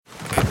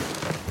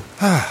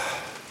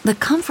The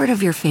comfort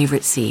of your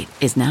favorite seat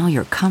is now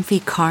your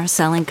comfy car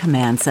selling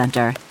command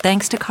center,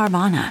 thanks to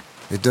Carvana.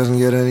 It doesn't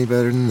get any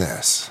better than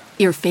this.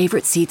 Your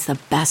favorite seat's the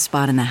best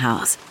spot in the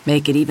house.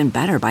 Make it even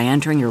better by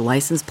entering your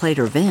license plate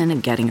or VIN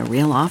and getting a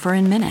real offer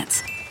in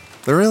minutes.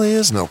 There really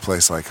is no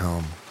place like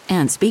home.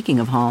 And speaking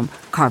of home,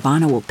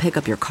 Carvana will pick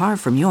up your car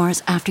from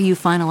yours after you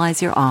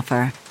finalize your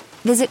offer.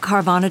 Visit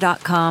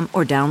Carvana.com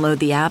or download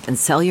the app and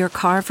sell your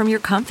car from your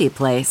comfy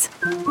place.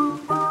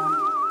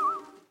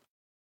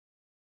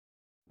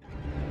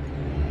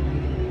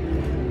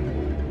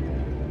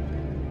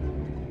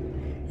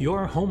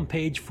 Your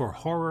homepage for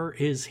horror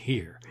is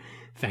here.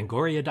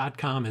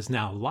 Fangoria.com is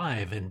now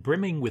live and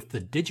brimming with the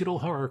digital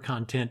horror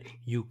content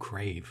you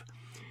crave.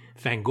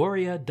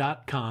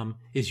 Fangoria.com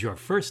is your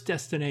first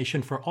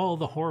destination for all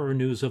the horror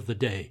news of the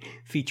day,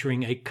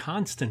 featuring a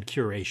constant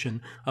curation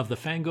of the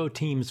Fango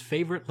team's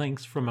favorite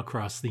links from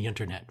across the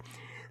internet.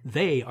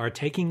 They are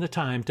taking the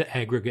time to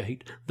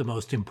aggregate the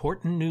most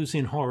important news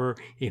in horror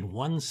in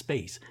one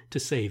space to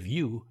save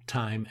you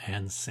time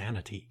and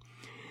sanity.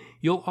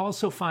 You'll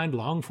also find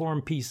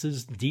long-form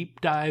pieces, deep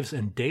dives,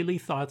 and daily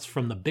thoughts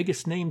from the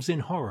biggest names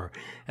in horror,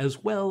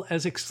 as well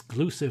as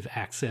exclusive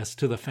access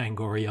to the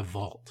Fangoria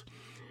Vault.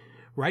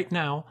 Right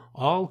now,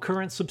 all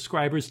current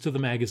subscribers to the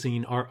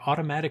magazine are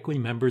automatically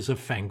members of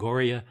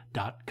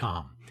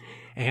Fangoria.com.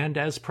 And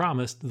as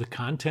promised, the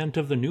content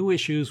of the new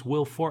issues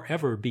will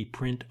forever be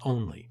print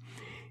only.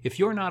 If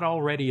you're not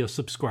already a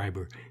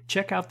subscriber,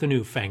 check out the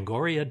new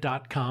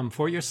Fangoria.com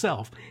for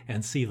yourself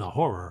and see the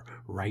horror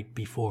right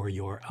before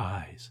your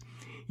eyes.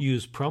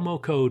 Use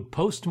promo code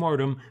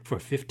POSTMORTEM for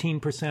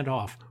 15%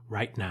 off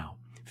right now.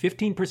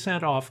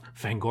 15% off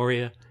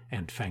Fangoria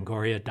and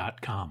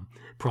Fangoria.com.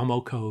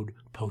 Promo code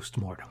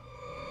POSTMORTEM.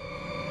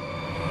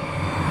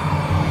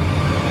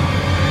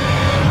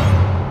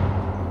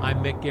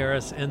 I'm Mick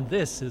Garris, and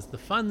this is the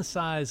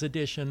fun-size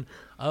edition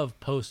of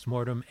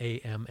Postmortem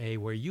AMA,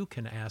 where you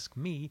can ask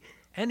me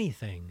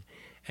anything.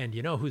 And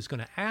you know who's going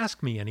to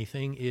ask me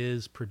anything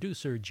is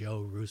producer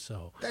Joe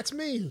Russo. That's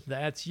me.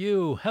 That's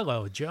you.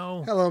 Hello,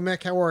 Joe. Hello,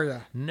 Mick. How are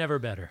you? Never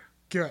better.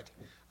 Good.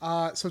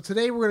 So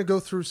today we're going to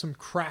go through some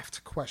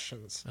craft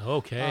questions.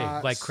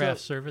 Okay, like craft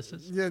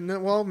services? Yeah. No,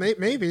 well,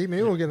 maybe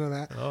we'll get into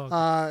that.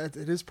 Oh,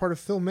 it is part of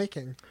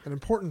filmmaking, an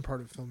important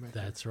part of filmmaking.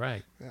 That's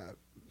right.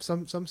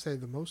 Some say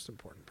the most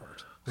important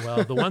part.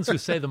 Well, the ones who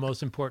say the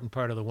most important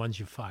part are the ones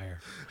you fire.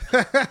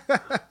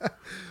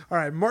 All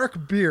right.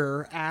 Mark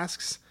Beer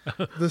asks,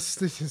 the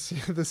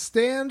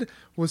Stand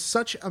was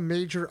such a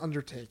major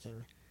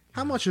undertaking.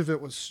 How much of it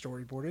was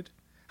storyboarded?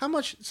 How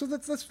much? So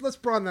let's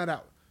broaden that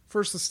out.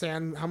 First, The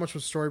Stand. How much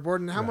was storyboard,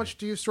 and how much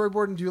do you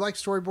storyboard, and do you like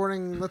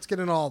storyboarding? Let's get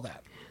into all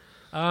that.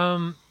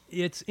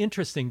 It's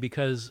interesting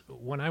because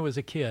when I was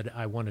a kid,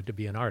 I wanted to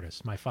be an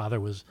artist. My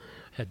father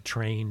had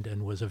trained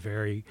and was a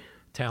very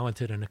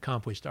talented and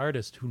accomplished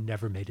artist who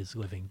never made his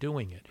living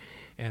doing it.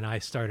 And I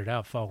started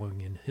out following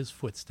in his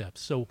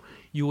footsteps. So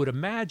you would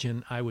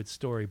imagine I would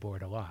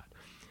storyboard a lot.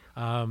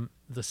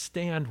 The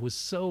Stand was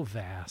so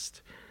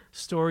vast.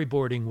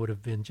 Storyboarding would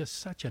have been just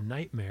such a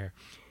nightmare.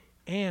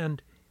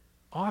 And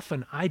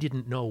often I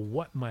didn't know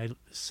what my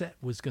set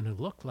was going to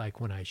look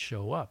like when I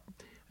show up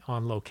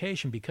on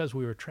location, because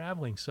we were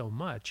traveling so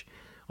much,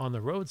 on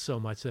the road so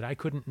much, that I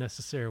couldn't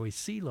necessarily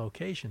see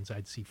locations.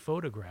 I'd see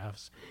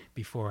photographs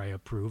before I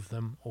approved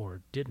them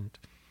or didn't.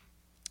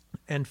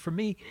 And for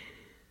me,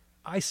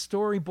 I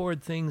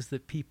storyboard things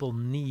that people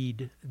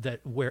need,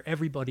 where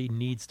everybody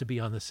needs to be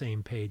on the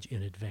same page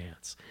in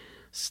advance.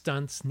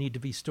 Stunts need to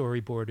be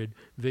storyboarded.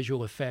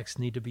 Visual effects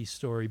need to be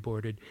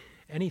storyboarded.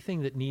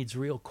 Anything that needs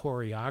real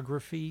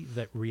choreography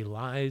that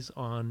relies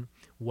on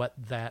what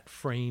that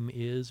frame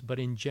is. But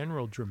in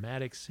general,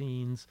 dramatic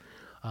scenes,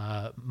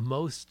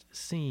 most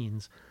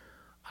scenes,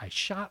 I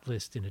shot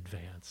list in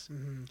advance.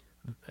 Mm-hmm.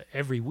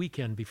 Every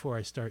weekend before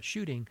I start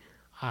shooting,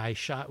 I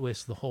shot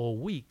list the whole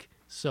week.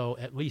 So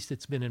at least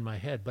it's been in my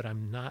head, but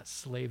I'm not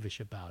slavish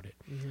about it.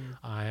 Mm-hmm.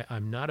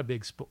 I'm not a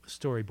big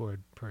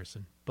storyboard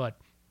person. But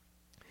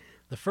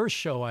the first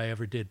show I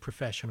ever did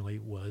professionally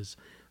was,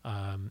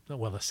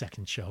 the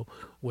second show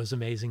was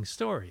Amazing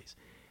Stories.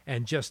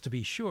 And just to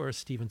be sure,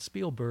 Steven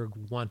Spielberg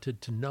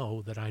wanted to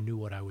know that I knew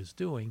what I was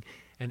doing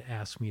and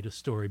asked me to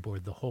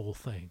storyboard the whole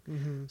thing.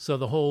 Mm-hmm. So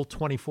the whole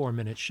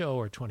 24-minute show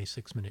or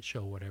 26-minute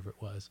show, whatever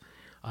it was,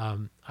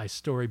 I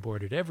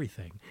storyboarded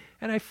everything.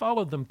 And I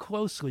followed them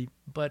closely,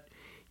 but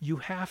you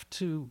have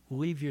to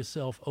leave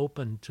yourself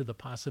open to the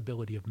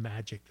possibility of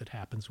magic that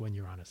happens when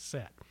you're on a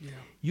set. Yeah.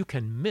 You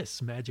can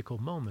miss magical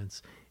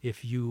moments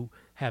if you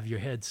have your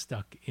head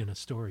stuck in a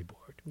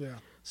storyboard. Yeah.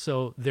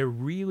 So they're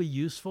really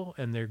useful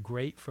and they're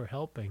great for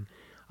helping.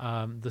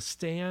 The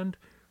Stand,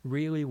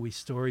 really, we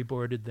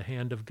storyboarded The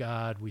Hand of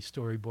God. We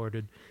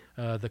storyboarded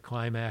the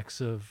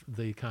climax of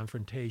the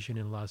confrontation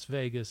in Las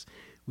Vegas.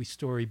 We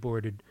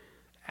storyboarded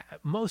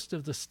most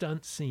of the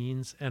stunt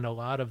scenes and a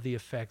lot of the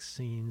effects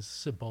scenes,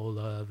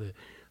 Cibola,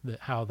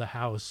 how the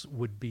house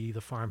would be,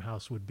 the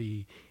farmhouse would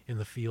be in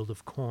the field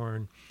of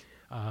corn,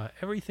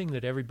 everything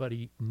that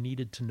everybody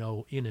needed to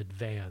know in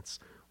advance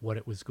what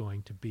it was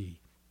going to be.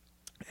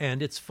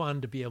 And it's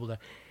fun to be able to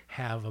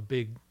have a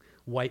big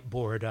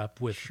whiteboard up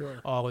with Sure.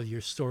 all of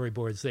your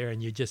storyboards there,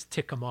 and you just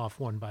tick them off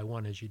one by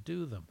one as you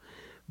do them.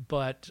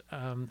 But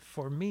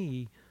for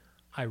me,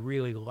 I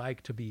really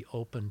like to be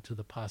open to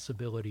the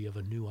possibility of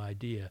a new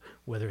idea,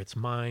 whether it's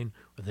mine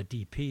or the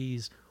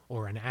DP's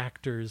or an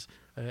actor's,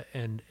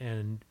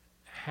 and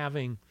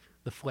having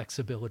the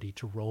flexibility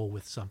to roll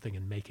with something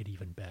and make it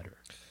even better.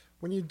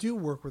 When you do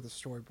work with a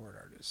storyboard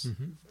artist,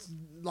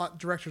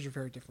 directors are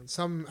very different.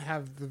 Some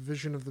have the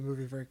vision of the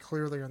movie very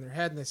clearly on their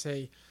head, and they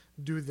say,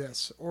 do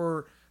this.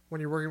 Or when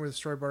you're working with a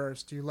storyboard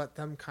artist, do you let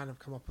them kind of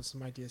come up with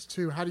some ideas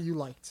too? How do you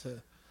like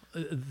to...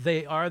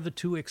 They are the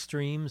two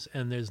extremes,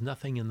 and there's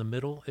nothing in the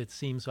middle. It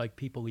seems like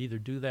people either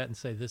do that and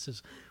say, this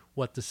is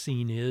what the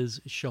scene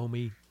is, show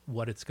me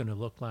what it's going to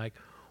look like,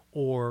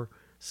 or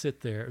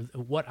sit there.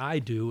 What I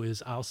do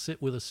is I'll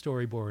sit with a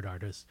storyboard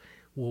artist.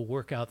 We'll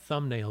work out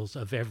thumbnails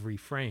of every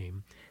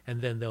frame,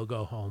 and then they'll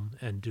go home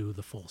and do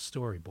the full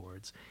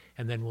storyboards.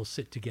 And then we'll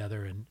sit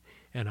together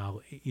and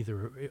I'll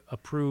either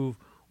approve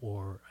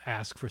or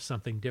ask for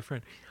something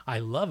different. I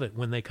love it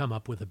when they come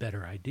up with a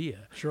better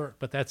idea. Sure.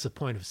 But that's the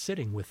point of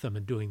sitting with them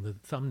and doing the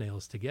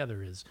thumbnails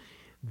together, is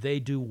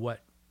they do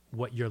what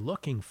you're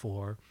looking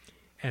for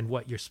and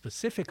what you're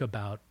specific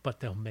about, but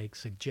they'll make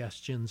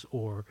suggestions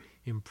or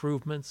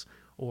improvements,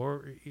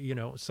 or,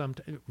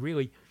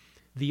 really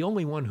the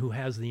only one who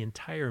has the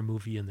entire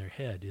movie in their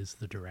head is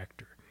the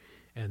director.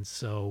 And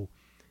so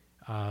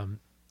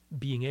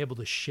being able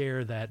to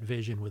share that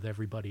vision with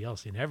everybody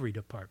else in every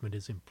department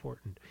is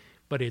important.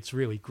 But it's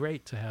really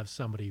great to have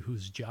somebody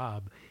whose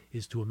job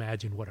is to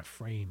imagine what a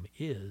frame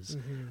is,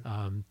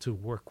 to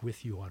work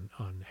with you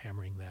on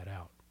hammering that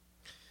out.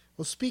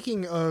 Well,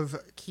 speaking of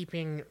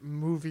keeping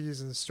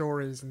movies and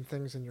stories and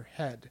things in your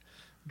head,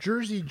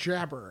 Jersey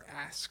Jabber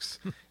asks,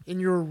 in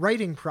your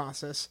writing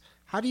process,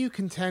 how do you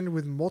contend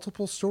with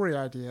multiple story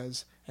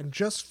ideas and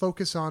just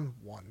focus on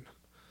one?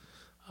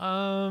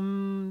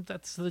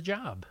 That's the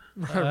job.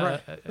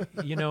 Right.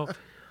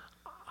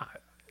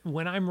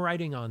 When I'm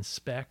writing on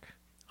spec,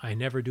 I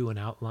never do an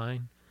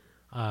outline.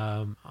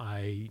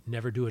 I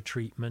never do a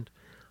treatment.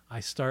 I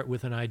start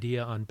with an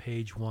idea on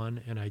page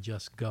one and I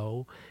just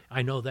go.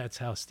 I know that's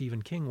how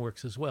Stephen King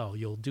works as well.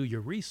 You'll do your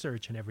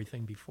research and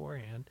everything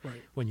beforehand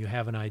when you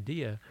have an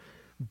idea.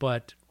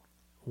 But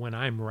when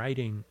I'm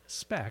writing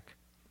spec,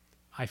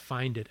 I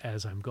find it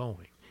as I'm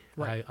going.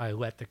 Right. I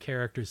let the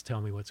characters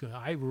tell me what's going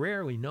on. I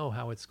rarely know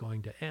how it's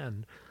going to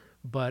end,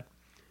 but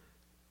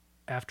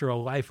after a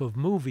life of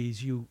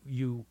movies,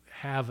 you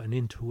have an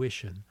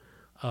intuition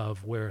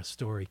of where a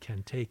story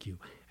can take you,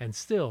 and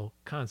still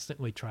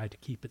constantly try to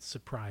keep it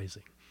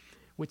surprising,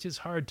 which is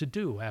hard to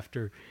do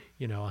after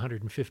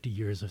 150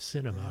 years of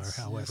cinema,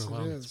 or however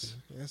long it's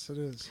been. Yes, it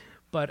is.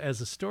 But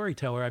as a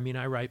storyteller,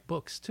 I write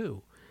books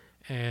too,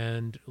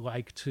 and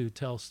like to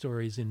tell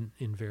stories in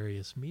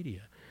various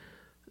media.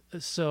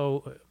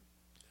 So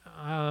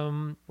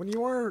when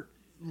you are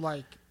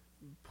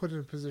put in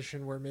a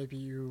position where maybe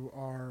you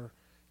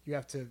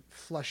have to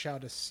flesh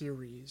out a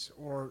series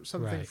or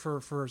something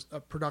for a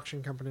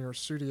production company or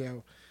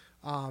studio,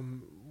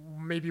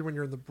 maybe when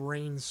you're in the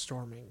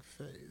brainstorming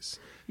phase.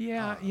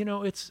 Yeah,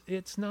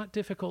 it's not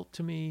difficult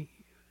to me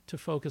to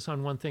focus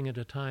on one thing at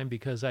a time,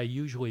 because I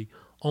usually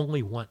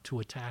only want to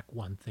attack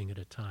one thing at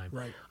a time.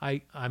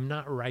 Right. I'm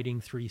not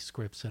writing 3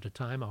 scripts at a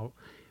time.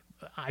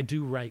 I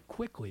do write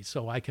quickly,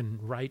 so I can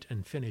write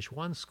and finish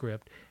one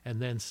script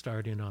and then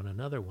start in on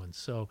another one.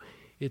 So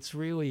it's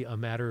really a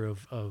matter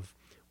of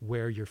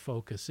where your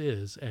focus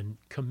is and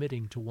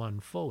committing to one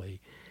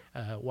fully,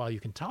 while you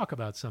can talk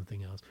about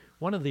something else.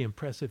 One of the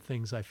impressive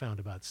things I found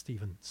about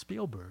Steven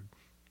Spielberg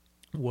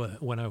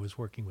when I was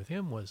working with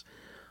him was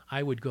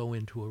I would go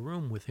into a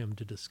room with him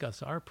to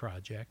discuss our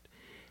project,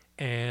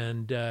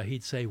 and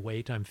he'd say,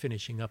 wait, I'm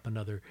finishing up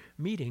another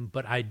meeting,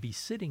 but I'd be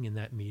sitting in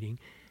that meeting,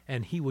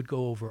 and he would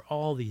go over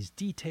all these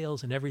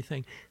details and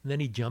everything, and then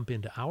he'd jump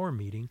into our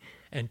meeting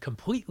and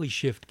completely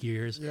shift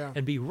gears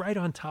and be right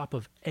on top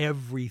of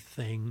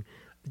everything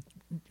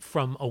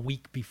from a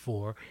week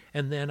before,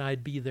 and then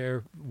I'd be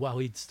there while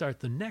he'd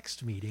start the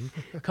next meeting,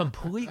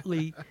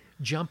 completely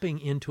jumping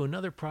into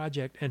another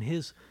project, and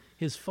his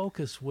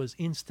focus was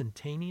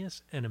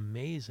instantaneous and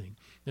amazing.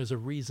 There's a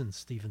reason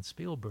Steven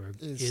Spielberg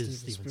is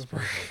Steven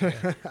Spielberg.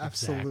 Yeah,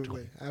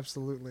 absolutely,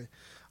 absolutely.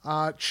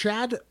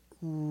 Chad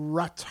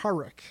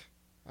Ratarik,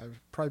 I've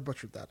probably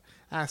butchered that.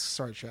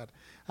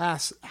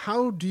 Asks,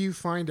 how do you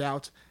find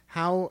out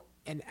how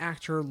an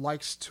actor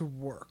likes to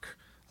work?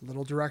 A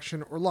little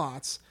direction or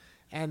lots?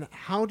 And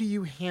how do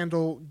you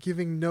handle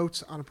giving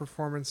notes on a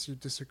performance you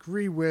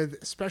disagree with,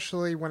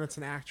 especially when it's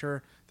an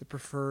actor that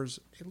prefers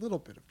a little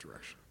bit of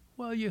direction?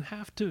 Well, you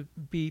have to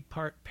be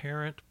part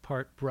parent,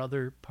 part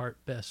brother,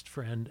 part best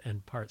friend,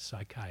 and part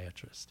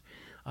psychiatrist.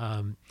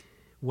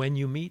 When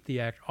you meet the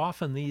actor,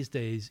 often these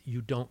days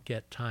you don't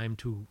get time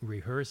to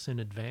rehearse in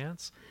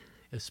advance.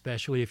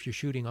 especially if you're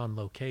shooting on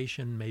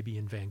location, maybe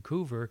in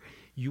Vancouver,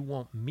 you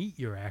won't meet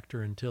your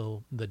actor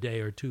until the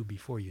day or two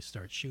before you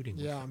start shooting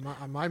with them.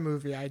 On my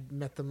movie, I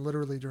met them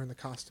literally during the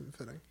costume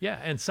fitting. Yeah,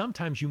 and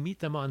sometimes you meet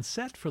them on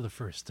set for the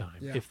first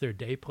time, if they're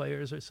day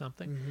players or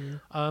something.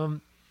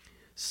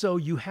 So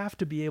you have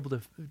to be able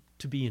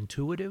to be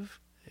intuitive.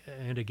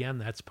 And again,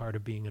 that's part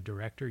of being a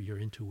director. Your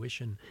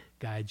intuition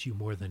guides you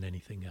more than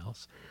anything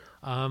else.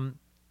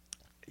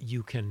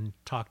 You can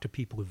talk to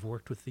people who've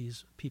worked with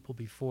these people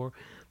before,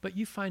 but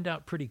you find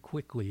out pretty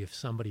quickly if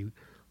somebody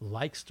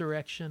likes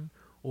direction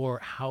or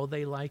how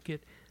they like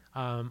it.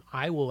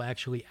 I will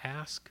actually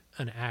ask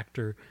an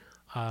actor,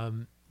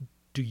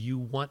 do you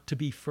want to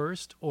be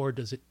first, or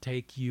does it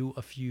take you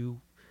a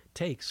few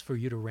takes for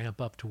you to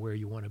ramp up to where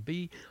you want to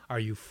be? Are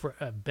you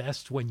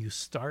best when you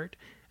start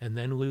and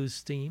then lose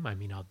steam? I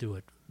mean, I'll do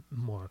it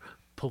more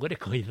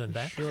politically than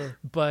that. Sure.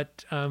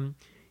 But,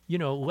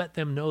 let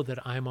them know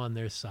that I'm on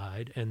their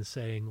side and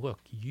saying, look,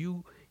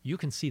 you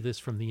can see this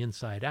from the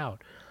inside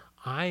out.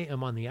 I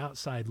am on the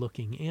outside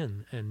looking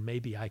in, and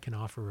maybe I can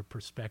offer a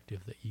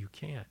perspective that you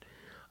can't.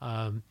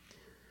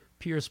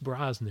 Pierce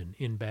Brosnan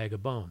in Bag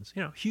of Bones,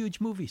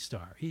 huge movie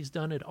star. He's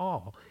done it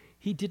all.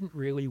 He didn't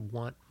really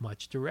want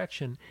much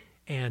direction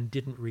and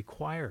didn't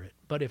require it.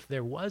 But if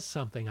there was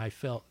something I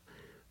felt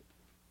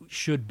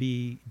should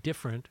be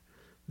different,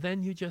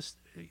 then you just,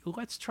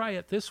 let's try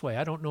it this way.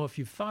 I don't know if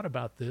you've thought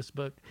about this,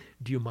 but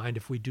do you mind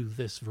if we do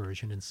this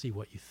version and see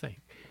what you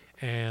think?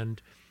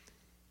 And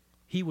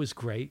he was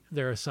great.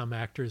 There are some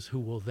actors who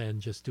will then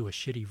just do a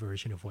shitty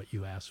version of what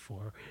you asked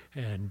for,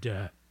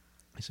 and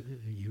so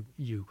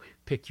you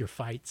pick your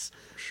fights.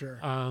 Sure.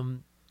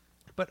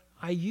 But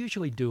I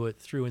usually do it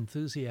through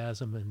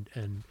enthusiasm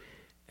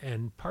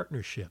and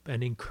partnership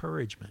and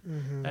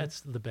encouragement.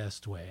 That's the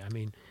best way. I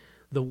mean,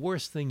 the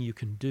worst thing you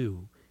can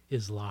do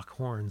is lock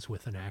horns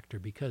with an actor,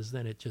 because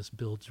then it just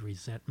builds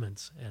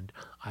resentments and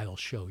I'll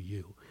show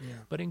you. Yeah.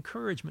 But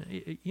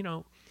encouragement,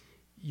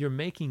 you're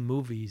making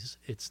movies.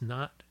 It's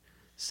not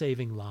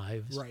saving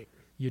lives. Right.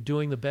 You're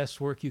doing the best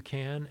work you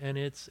can, and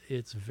it's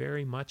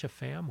very much a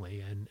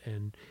family,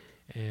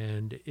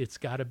 and it's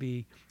got to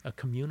be a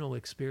communal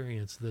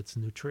experience that's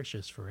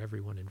nutritious for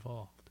everyone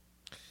involved.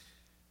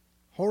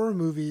 Horror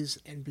Movies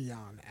and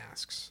Beyond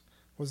asks,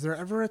 was there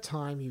ever a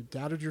time you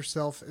doubted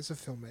yourself as a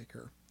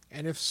filmmaker?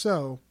 And if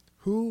so,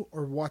 who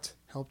or what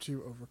helped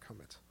you overcome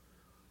it?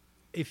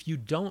 If you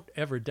don't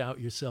ever doubt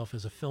yourself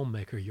as a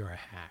filmmaker, you're a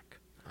hack.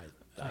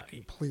 I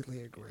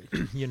completely agree.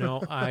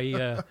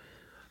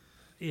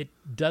 It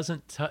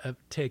doesn't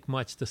take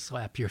much to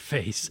slap your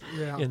face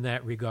in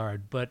that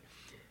regard. But,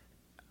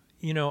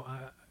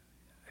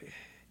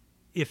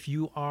 if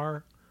you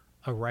are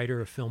a writer,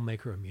 a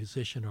filmmaker, a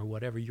musician, or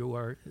whatever, you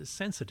are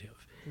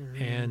sensitive,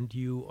 and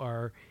you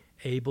are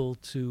able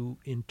to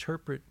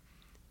interpret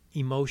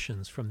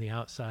emotions from the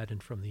outside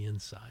and from the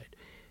inside.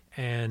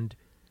 And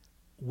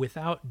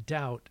without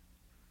doubt,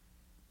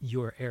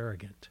 you're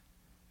arrogant.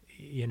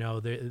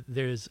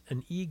 There's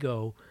an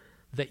ego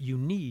that you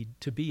need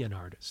to be an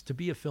artist, to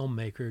be a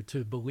filmmaker,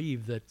 to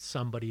believe that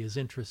somebody is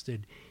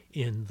interested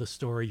in the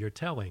story you're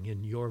telling,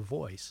 in your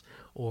voice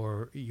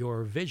or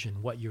your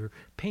vision, what you're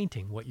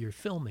painting, what you're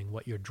filming,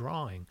 what you're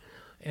drawing,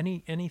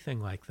 anything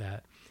like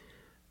that.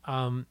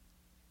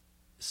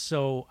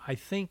 So I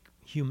think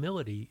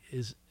humility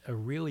is a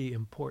really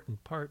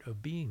important part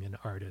of being an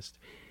artist,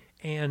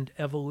 and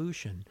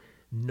evolution,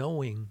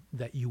 knowing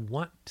that you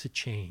want to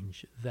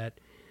change, that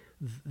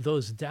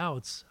those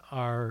doubts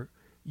are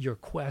your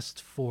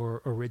quest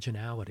for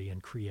originality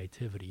and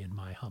creativity, in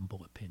my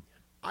humble opinion.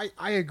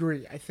 I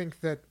agree. I think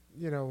that,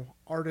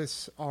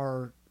 artists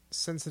are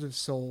sensitive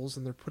souls,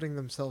 and they're putting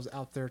themselves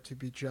out there to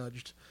be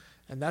judged.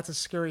 And that's a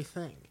scary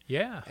thing.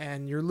 Yeah.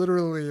 And you're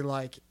literally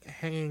like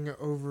hanging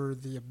over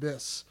the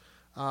abyss.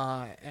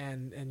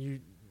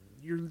 And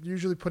you're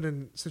usually put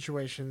in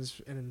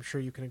situations, and I'm sure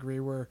you can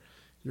agree, where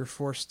you're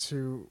forced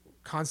to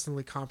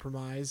constantly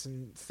compromise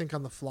and think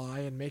on the fly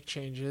and make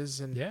changes.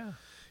 And,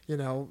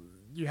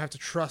 you have to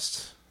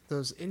trust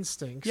those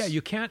instincts. Yeah,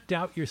 you can't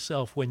doubt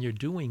yourself when you're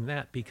doing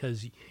that,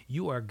 because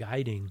you are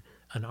guiding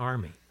an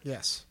army.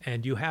 Yes.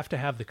 And you have to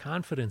have the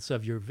confidence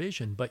of your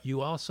vision, but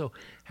you also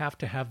have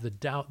to have the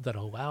doubt that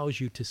allows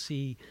you to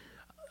see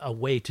a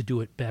way to do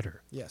it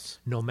better. Yes.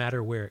 No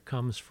matter where it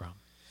comes from.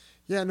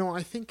 Yeah, no,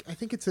 I think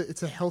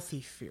it's a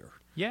healthy fear.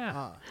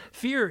 Yeah.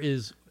 Fear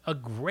is a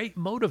great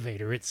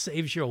motivator. It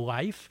saves your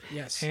life.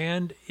 Yes.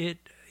 And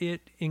it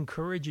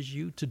encourages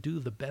you to do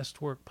the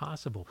best work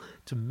possible,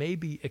 to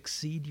maybe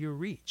exceed your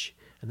reach.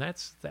 And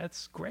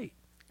that's great.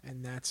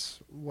 And that's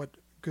what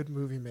good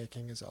movie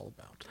making is all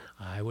about.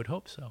 I would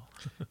hope so.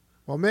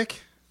 Well,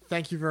 Mick,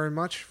 thank you very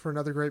much for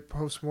another great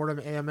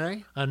Postmortem AMA.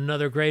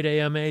 Another great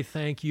AMA.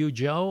 Thank you,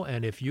 Joe.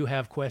 And if you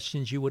have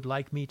questions you would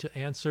like me to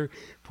answer,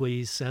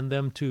 please send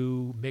them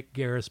to Mick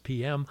Garris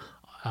PM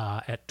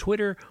at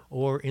Twitter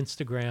or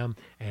Instagram,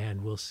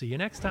 and we'll see you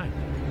next time.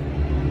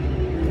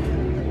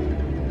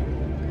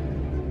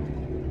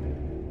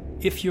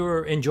 If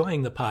you're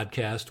enjoying the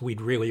podcast,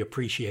 we'd really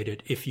appreciate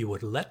it if you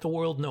would let the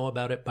world know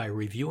about it by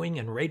reviewing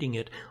and rating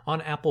it on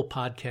Apple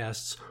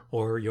Podcasts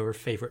or your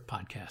favorite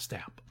podcast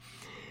app.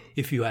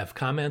 If you have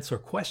comments or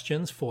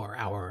questions for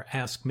our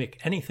Ask Mick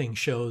Anything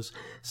shows,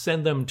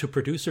 send them to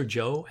producer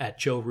Joe at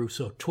Joe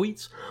Russo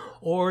Tweets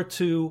or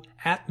to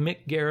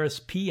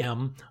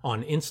 @MickGarrisPM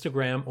on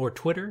Instagram or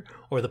Twitter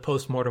or the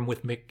Postmortem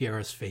with Mick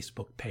Garris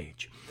Facebook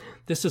page.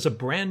 This is a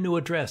brand new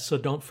address, so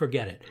don't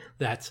forget it.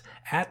 That's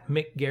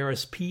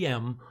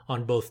 @MickGarrisPM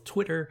on both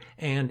Twitter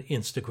and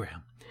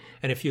Instagram.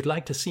 And if you'd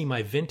like to see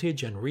my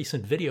vintage and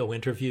recent video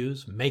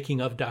interviews,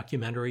 making of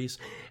documentaries,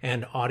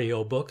 and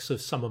audiobooks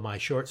of some of my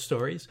short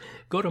stories,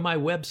 go to my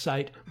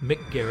website,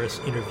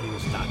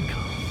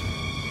 mickgarrisinterviews.com.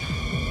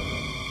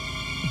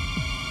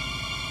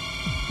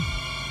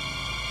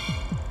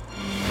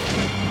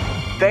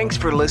 Thanks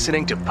for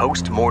listening to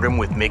Postmortem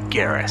with Mick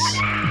Garris.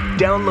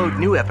 Download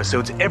new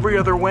episodes every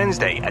other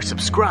Wednesday and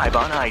subscribe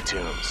on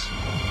iTunes.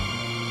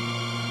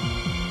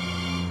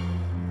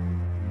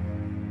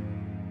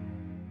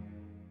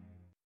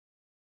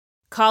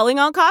 Calling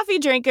all coffee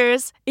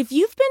drinkers. If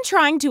you've been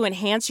trying to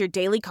enhance your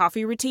daily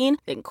coffee routine,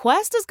 then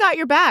Quest has got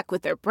your back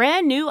with their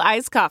brand new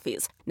iced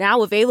coffees.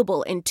 Now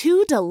available in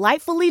 2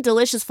 delightfully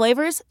delicious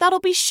flavors that'll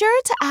be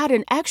sure to add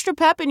an extra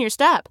pep in your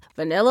step.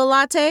 Vanilla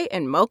latte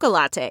and mocha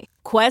latte.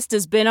 Quest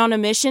has been on a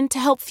mission to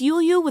help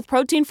fuel you with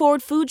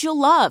protein-forward foods you'll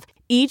love.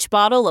 Each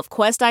bottle of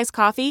Quest iced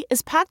coffee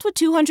is packed with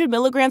 200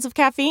 milligrams of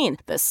caffeine,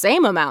 the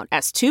same amount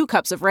as 2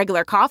 cups of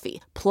regular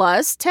coffee,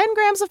 plus 10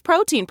 grams of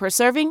protein per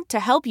serving to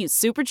help you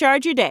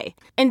supercharge your day.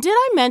 And did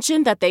I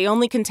mention that they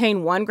only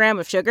contain 1 gram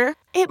of sugar?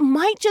 It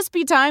might just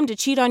be time to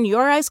cheat on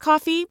your iced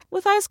coffee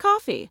with iced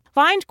coffee.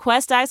 Find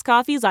Quest iced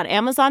coffees on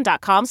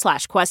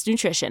Amazon.com/Quest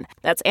Nutrition.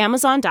 That's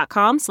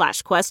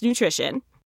Amazon.com/Quest Nutrition.